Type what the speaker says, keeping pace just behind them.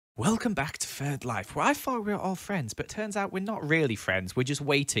Welcome back to Third Life, where I thought we were all friends, but turns out we're not really friends. We're just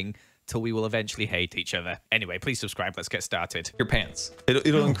waiting till we will eventually hate each other. Anyway, please subscribe. Let's get started. Your pants.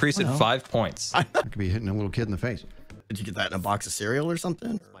 It'll increase it 5 points. I could be hitting a little kid in the face. Did you get that in a box of cereal or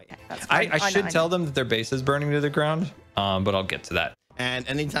something? I should tell them that their base is burning to the ground, but I'll get to that. And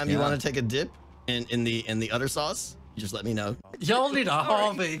anytime you want to take a dip in the other sauce, you just let me know. Y'all need a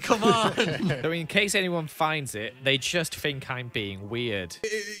hobby, come on. So in case anyone finds it, they just think I'm being weird.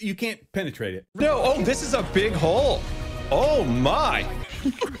 You can't penetrate it. No, oh, this is a big hole. Oh my.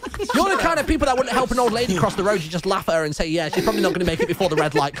 You're the kind of people that wouldn't help an old lady cross the road. You just laugh at her and say, yeah, she's probably not going to make it before the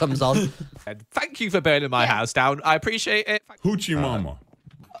red light comes on. And thank you for burning my house down. I appreciate it. Hoochie mama.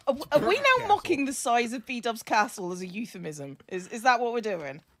 Are we now mocking the size of B-Dub's castle as a euphemism? Is that what we're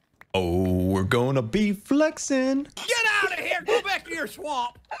doing? Oh, we're gonna be flexing. Get out of here! Go back to your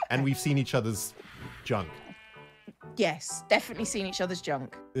swamp! And we've seen each other's junk. Yes, definitely seen each other's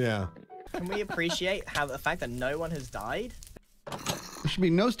junk. Yeah. Can we appreciate the fact that no one has died? There should be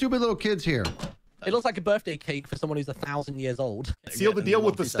no stupid little kids here. It looks like a birthday cake for someone who's 1,000 years old. Seal the deal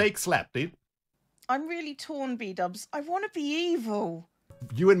with the steak slap, dude. I'm really torn, B-Dubs. I want to be evil.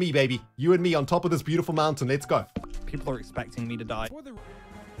 You and me, baby. You and me on top of this beautiful mountain. Let's go. People are expecting me to die.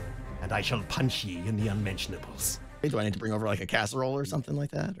 And I shall punch ye in the unmentionables. Do I need to bring over like a casserole or something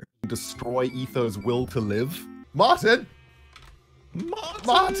like that? Or? Destroy Etho's will to live. Martin!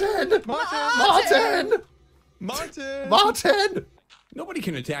 Martin! Martin! Nobody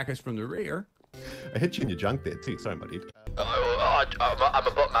can attack us from the rear. I hit you in your junk there too. Sorry, my dude. I'm a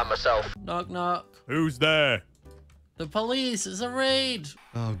buttman myself. Knock, knock. Who's there? The police, it's a raid.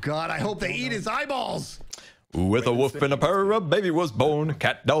 Oh, God, I hope they eat his eyeballs. With a woof and a purr, a baby was born.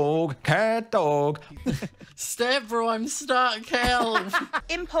 Cat dog, cat dog. Step bro, I'm stuck, help.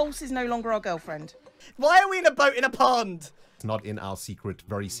 Impulse is no longer our girlfriend. Why are we in a boat in a pond? It's not in our secret,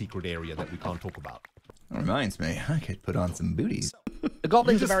 very secret area that we can't talk about. That reminds me, I could put on some booties. The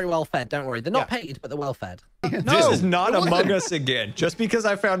goblins are very well fed, don't worry. They're not paid, but they're well fed. This is not Among Us again. Just because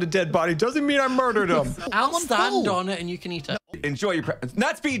I found a dead body doesn't mean I murdered him. I'll stand on it and you can eat it. Enjoy your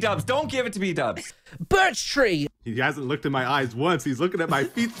That's B-dubs. Don't give it to B-dubs. Birch tree. He hasn't looked in my eyes once. He's looking at my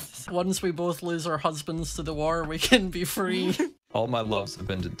feet. Once we both lose our husbands to the war, we can be free. All my loves have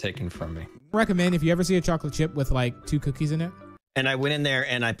been taken from me. Recommend if you ever see a chocolate chip with like 2 cookies in it. And I went in there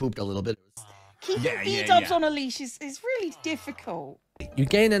and I pooped a little bit. Keeping B-Dubs on a leash is really difficult. You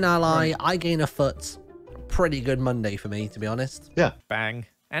gain an ally, I gain a foot. Pretty good Monday for me, to be honest. Yeah. Bang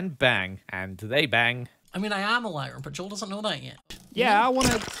and bang and they bang. I mean, I am a liar, but Joel doesn't know that yet. Yeah, I want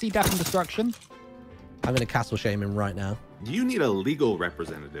to see death and destruction. I'm going to castle shame him right now. Do you need a legal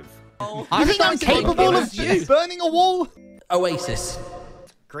representative? I think I'm capable of burning a wall? Oasis.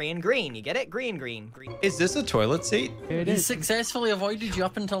 Green, green. You get it? Green, green, green. Is this a toilet seat? He successfully avoided you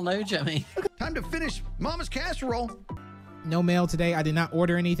up until now, Jimmy. Time to finish Mama's casserole. No mail today. I did not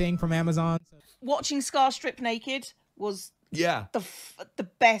order anything from Amazon. Watching Scar strip naked was Yeah. the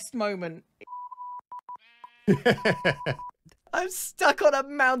best moment. I'm stuck on a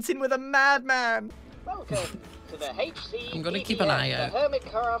mountain with a madman. Welcome to the HC. I'm gonna keep an eye out. The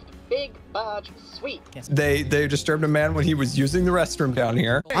Hermitcraft Big Badge Suite. They disturbed a man when he was using the restroom down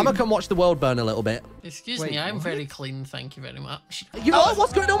here. I'm gonna come watch the world burn a little bit. Excuse me, I'm very clean, thank you very much. You Oh, are?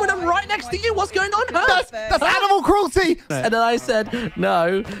 What's going on when I'm right next to you? What's going on, huh? That's animal cruelty. And then I said,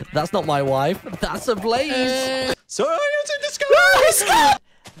 no, that's not my wife. That's a blaze. So it's in disguise!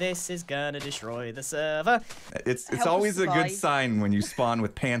 This is gonna destroy the server. It's Help always us a good survive. sign when you spawn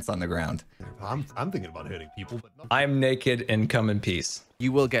with pants on the ground. I'm thinking about hurting people, but not. I'm naked and come in peace.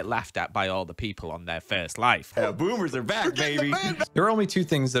 You will get laughed at by all the people on their first life. Boomers are back, baby. There are only 2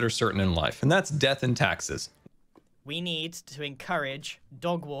 things that are certain in life, and that's death and taxes. We need to encourage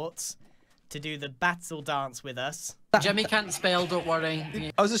Dogwarts to do the battle dance with us. Jimmy can't spell, don't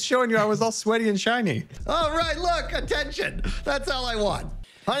worry. I was just showing you I was all sweaty and shiny. All right, look, attention. That's all I want.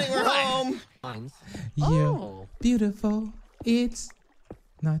 Honey, we're home. Yeah. Beautiful. It's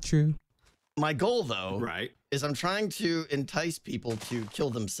not true. My goal, though, Right. is I'm trying to entice people to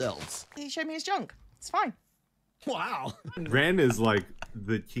kill themselves. He showed me his junk. It's fine. Wow. Ren is like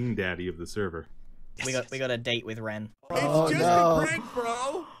the king daddy of the server. We got a date with Ren. Oh, no.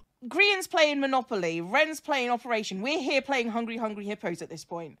 bro. Grian's playing Monopoly. Ren's playing Operation. We're here playing Hungry Hungry Hippos at this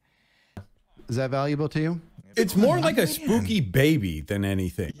point. Is that valuable to you? It's more like a spooky baby than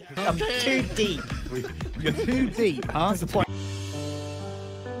anything. I'm too deep. You're too deep, huh?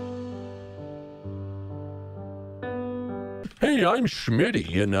 Hey, I'm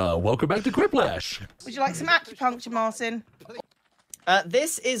Schmitty, and welcome back to Quiplash. Would you like some acupuncture, Martin?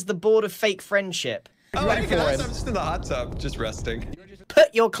 This is the board of fake friendship. Oh, hey guys, I'm just in the hot tub, just resting.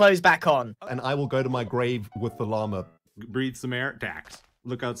 Put your clothes back on. And I will go to my grave with the llama. Breathe some air, tax.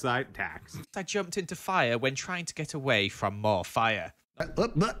 Look outside, tax. I jumped into fire when trying to get away from more fire.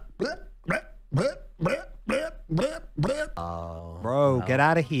 Bro, get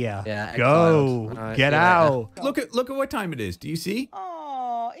out of here. Yeah, Go. exiled. Alright, Get yeah. out. Look at what time it is. Do you see?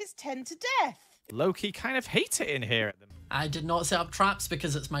 Oh, it's 10 to death. Loki kind of hate it in here. I did not set up traps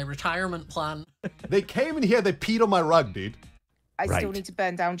because it's my retirement plan. They came in here, they peed on my rug, dude. I still need to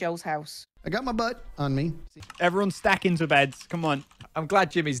burn down Joel's house. I got my butt on me. Everyone stack into beds. Come on. I'm glad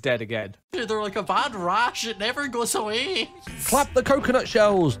Jimmy's dead again. Dude, they're like a bad rash. It never goes away. Clap the coconut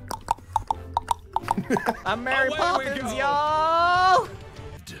shells. I'm Mary Poppins, y'all.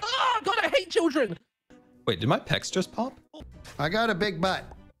 Oh, God, I hate children. Wait, did my pecs just pop? I got a big butt.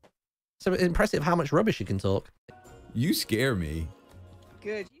 So impressive how much rubbish you can talk. You scare me.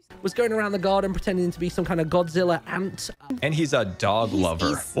 Good. Was going around the garden pretending to be some kind of Godzilla ant. And he's a dog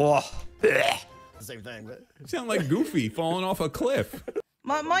lover. Same thing, but You sound like Goofy falling off a cliff.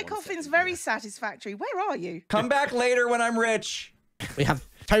 My coffin's very satisfactory. Where are you? Come back later when I'm rich. We have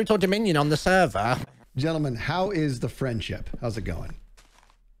total dominion on the server. Gentlemen, how is the friendship? How's it going?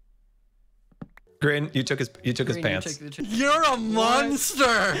 Grin, you took his pants. You're a monster.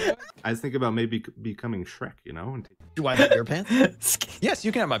 I was thinking about maybe becoming Shrek, you know? do I have your pants? Yes,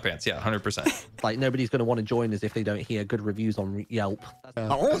 you can have my pants. Yeah, 100%. Like, nobody's going to want to join us if they don't hear good reviews on Yelp. I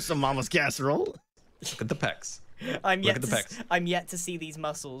want some mama's casserole. Look at the pecs. I'm Look at the pecs. I'm yet to see these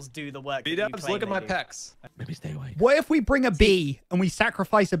muscles do the work. B-dubs, look at my pecs. Maybe stay away. What if we bring a bee and we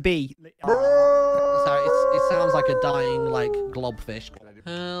sacrifice a bee? So it sounds like a dying, like, globfish.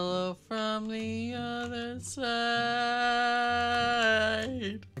 Hello from the other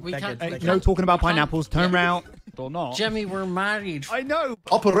side. We can't. Hey, no talking about pineapples. Turn around. Or not. Jimmy, we're married. I know.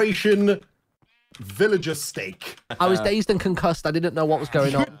 Operation Villager Steak. I was dazed and concussed. I didn't know what was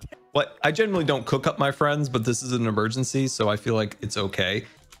going on. What? I generally don't cook up my friends, but this is an emergency, so I feel like it's okay.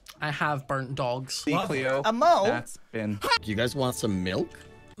 I have burnt dogs. See, Cleo. A mole? That's been. Do you guys want some milk?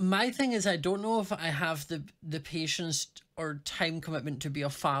 My thing is, I don't know if I have the patience or time commitment to be a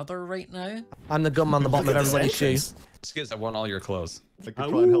father right now. I'm the gum on the bottom of everybody's shoe. Excuse, I want all your clothes. I can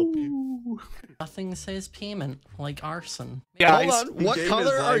try and help you. Nothing says payment like arson. Hold on. What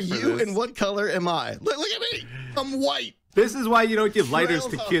color are you and what color am I? Look at me. I'm white. This is why you don't give lighters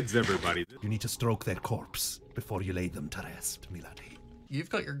to kids, everybody. You need to stroke their corpse before you lay them to rest, milady. You've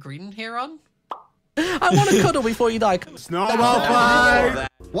got your green hair on? I want to cuddle before you die. Snowball fight!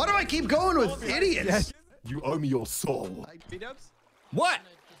 Why do I keep going with idiots? Yes. You owe me your soul. B-dubs, What?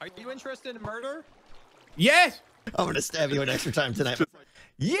 are you interested in murder? Yes. I'm gonna stab you an extra time tonight.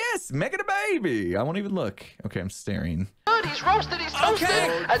 Yes, make it a baby. I won't even look. Okay, I'm staring. He's roasted, he's toasted,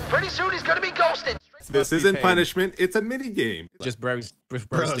 and pretty soon he's gonna be ghosted. This isn't punishment. It's a mini game. Just bros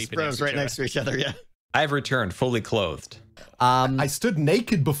Bros sleeping right next to each other, yeah. I've returned fully clothed. I stood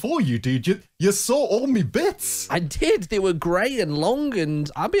naked before you, dude. You saw all me bits. I did. They were grey and long, and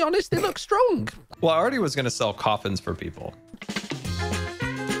I'll be honest, they look strong. Well, I already was going to sell coffins for people.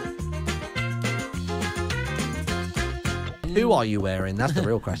 Who are you wearing? That's the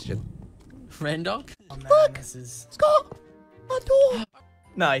real question. Ren dog? Oh, man, Look! this is Scott! My door!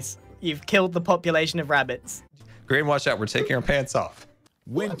 nice. You've killed the population of rabbits. Green, watch out. We're taking our pants off.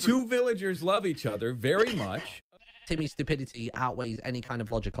 When two villagers love each other very much. Timmy's stupidity outweighs any kind of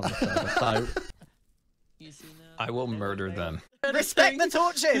logic on the server, so... I will murder them. Respect the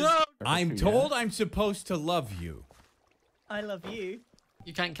torches. I'm told I'm supposed to love you. I love you.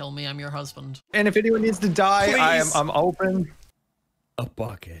 You can't kill me. I'm your husband. And if anyone needs to die, I'm open. A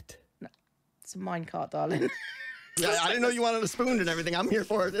bucket. It's a minecart, darling. Yeah, I didn't know you wanted a spoon and everything. I'm here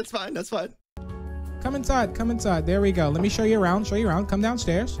for it. It's fine. That's fine. Come inside. Come inside. There we go. Let me show you around. Show you around. Come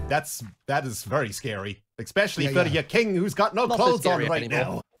downstairs. That is very scary, especially Yeah, for yeah. your king who's got no Not so clothes on scary right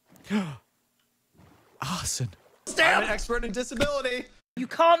anymore. now. Arson. I'm an expert in disability. You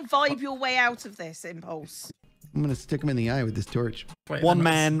can't vibe your way out of this, Impulse. I'm gonna stick him in the eye with this torch. Wait, One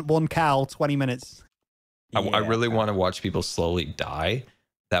man, one cow, 20 minutes. I really want to watch people slowly die.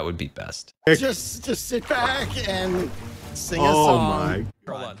 That would be best. Just sit back and sing a Oh song. my.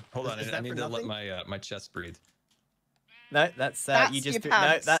 Hold on. Is I that need for to let nothing? my chest breathe. No, that's That's you just your no,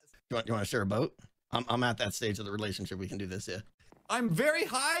 pants. that's You want to share a boat? I'm at that stage of the relationship. We can do this, yeah. I'm very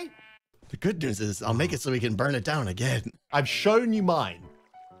high. The good news is I'll make it so we can burn it down again. I've shown you mine,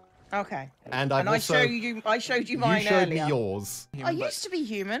 Okay. and I've I also showed you mine you showed earlier. me yours. I used to be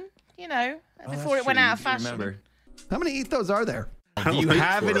human, you know, Oh, before it went out of fashion. Remember. How many ethos are there? Do you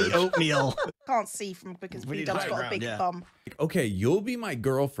have any oatmeal? Can't see from because We need B-Dub's high got a ground, big yeah. bum. Okay, you'll be my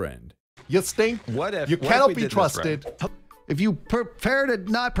girlfriend. You stink. What if You what if cannot we be did this right? trusted. If you prepare to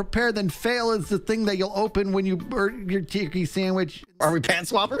not prepare, then fail is the thing that you'll open when you burn your turkey sandwich. Are we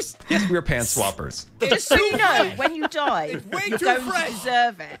pants swappers? Yes, we are pants swappers. Just so you know, when you die, you're going to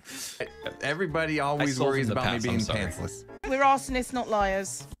deserve it. Everybody always worries about me being pantsless. We're arsonists, not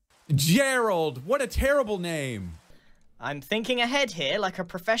liars. Gerald, what a terrible name. I'm thinking ahead here like a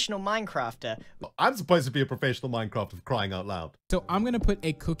professional Minecrafter. I'm supposed to be a professional Minecrafter, crying out loud. So I'm going to put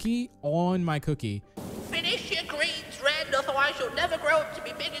a cookie on my cookie. Finish your greens, Red, otherwise you'll never grow up to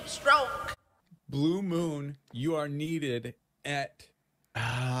be big and strong. Blue Moon, you are needed at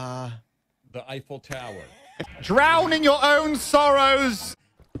the Eiffel Tower. Drown in your own sorrows.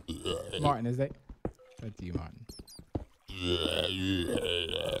 Martin, is that? That's you, Martin.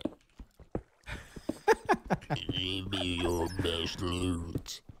 Give me your best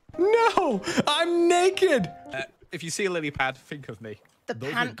loot. No, I'm naked. If you see a lily pad, think of me. The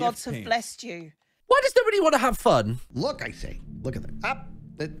pant gods have blessed you. Why does nobody want to have fun? Look, I say. Look at that. Up.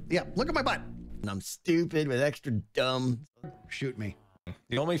 Yeah, look at my butt. And I'm stupid with extra dumb. Shoot me.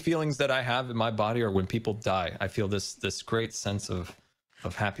 The only feelings that I have in my body are when people die. I feel this great sense of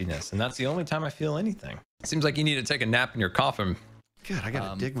happiness, and that's the only time I feel anything. It seems like you need to take a nap in your coffin. God, I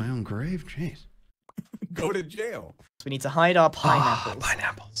gotta dig my own grave. Jeez. Go to jail. So we need to hide our pineapples.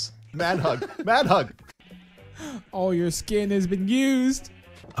 Pineapples. Man hug. Man hug. All your skin has been used.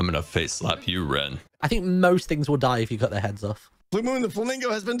 I'm gonna face slap you, Ren. I think most things will die if you cut their heads off. Blue Moon, the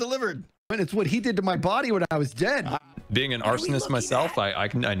flamingo has been delivered. And it's what he did to my body when I was dead. Being an arsonist myself, I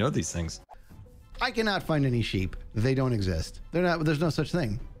know these things. I cannot find any sheep. They don't exist. They're not. There's no such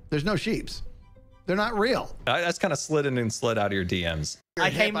thing. There's no sheeps. They're not real. I just kind of slid in and slid out of your DMs. I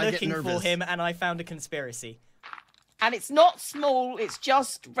came looking for him and I found a conspiracy. And it's not small, it's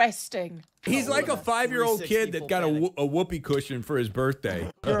just resting. He's like a 5-year-old kid that got a whoopee cushion for his birthday.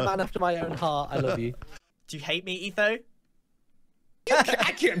 You're a man after my own heart. I love you. Do you hate me, Etho?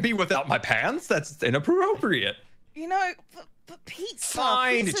 I can't be without my pants. That's inappropriate. You know, but pizza.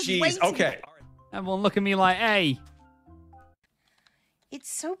 Fine, pizza's jeez. waiting. Okay. Everyone look at me like, hey.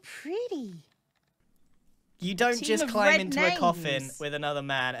 It's so pretty. You don't Team just of climb red into a coffin names. with another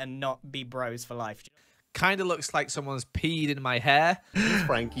man and not be bros for life. Kind of looks like someone's peed in my hair. He's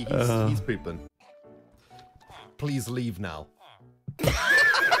Frankie. He's pooping. Please leave now.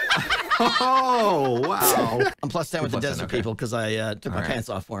 Oh, wow. I'm plus 10 with the desert people because I took my pants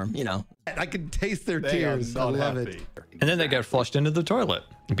off for him, you know. I can taste their They are tears. I not love happy. it. And then they get flushed into the toilet.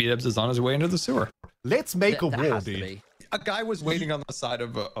 B-Dubs is on his way into the sewer. Let's make a That wall, has to dude. be. A guy was waiting on the side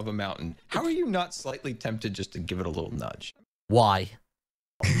of a mountain. How are you not slightly tempted just to give it a little nudge? Why?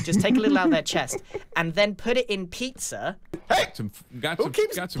 Just take a little out of their chest and then put it in pizza. Hey, Got who some,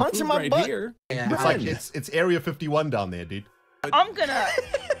 keeps got some punching food my right butt? here. It's like it's Area 51 down there, dude. I'm gonna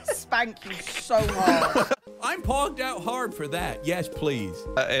spank you so hard. I'm pogged out hard for that. Yes, please.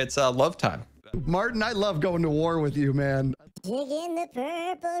 It's love time. Martin, I love going to war with you, man. Taking the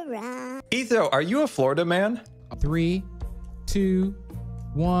purple rock. Etho, are you a Florida man? 3, 2,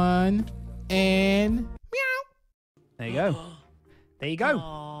 1, and There you go. There you go.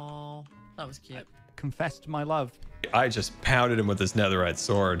 Oh, that was cute. Confessed my love. I just pounded him with this netherite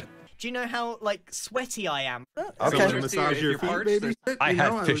sword. Do you know how, like, sweaty I am? Okay. Massage your feet, baby. I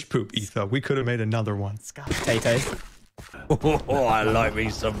had fish poop, Etho. We could have made another one. Potato. Oh, I like me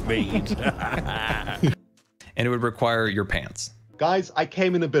some meat. And it would require your pants. Guys, I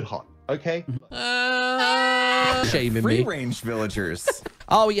came in a bit hot, okay? Shaming Free me. range villagers.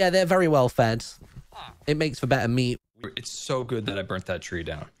 Oh yeah, they're very well fed. It makes for better meat. It's so good that I burnt that tree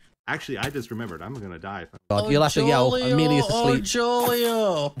down. Actually, I just remembered. I'm gonna die. God, you'll have to yell. Amelia's Oh, asleep.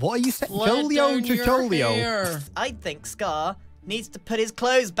 Jolio. What are you saying? Let Jolio down to your Jolio. hair. I think Scar needs to put his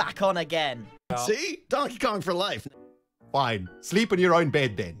clothes back on again. See? Donkey Kong for life. Fine. Sleep in your own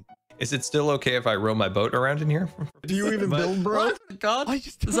bed then. Is it still okay if I row my boat around in here? Do you even build, bro? God, I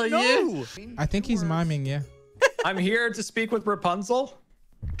just is don't that you? I think he's miming, yeah. I'm here to speak with Rapunzel.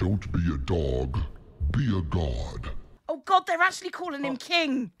 Don't be a dog. Be a god. Oh God, they're actually calling him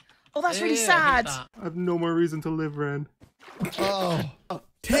king. Oh, that's really Yeah, I hate sad. that. I have no more reason to live, Ren. Oh,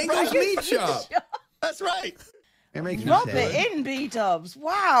 Tango's meat shop. That's right. it makes me Rub sad. it in, B-dubs.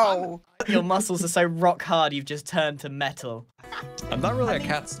 Wow. Your muscles are so rock hard you've just turned to metal. I'm not really a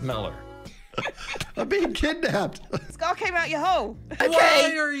cat smeller. I'm being kidnapped. Scar came out your hole.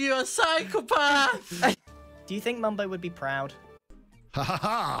 Why are you a psychopath? Do you think Mumbo would be proud? Ha ha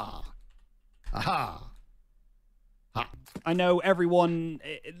ha. Ha ha. I know everyone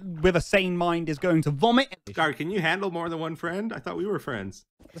with a sane mind is going to vomit. Scar, can you handle more than one friend? I thought we were friends.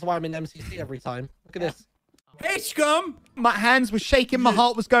 That's why I'm in MCC every time. Look at this. Hey, scum! My hands were shaking. My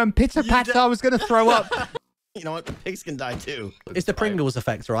heart was going pitter patter. I was going to throw up. You know what? Pigs can die too. It's the Pringles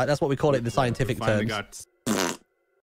effect, right? That's what we call it in the scientific Finally terms. got